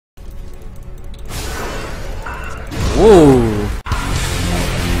Whoa!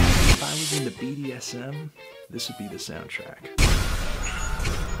 If I was into BDSM, this would be the soundtrack.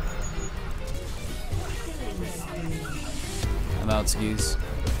 I'm out, skis.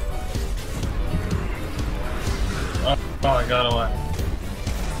 Oh, I got away.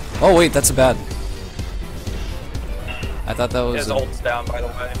 Oh wait, that's a bad. I thought that was. His ult's down, by the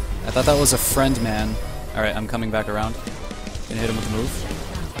way. I thought that was a friend man. All right, I'm coming back around. Gonna hit him with the move.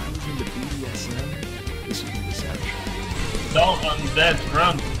 If I was into BDSM, this would be the soundtrack. No, undead,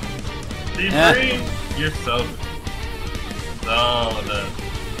 run. Be free. You're so dead.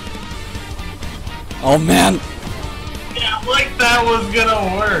 Oh man! Yeah, like that was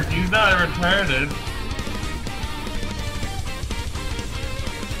gonna work. He's not retarded.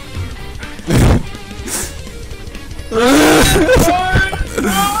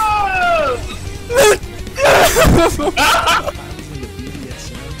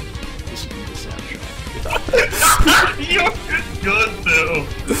 You're good though.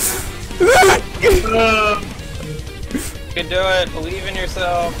 You can do it. Believe in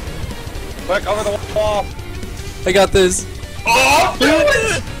yourself. Quick, over the wall. I got this. Oh, do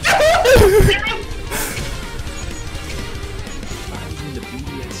it!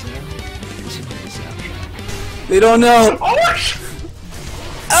 They don't know. Oh,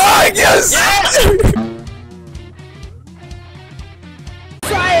 yes!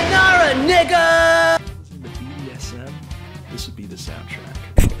 Sayonara, nigga! In the BDSM, this would be the soundtrack.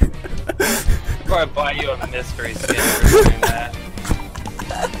 I'm gonna buy you a mystery skin for doing that.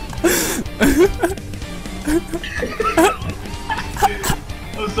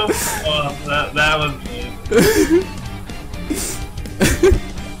 That was good.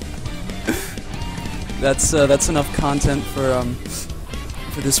 That's enough content for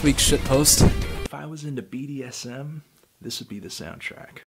this week's shitpost. If I was into BDSM, this would be the soundtrack.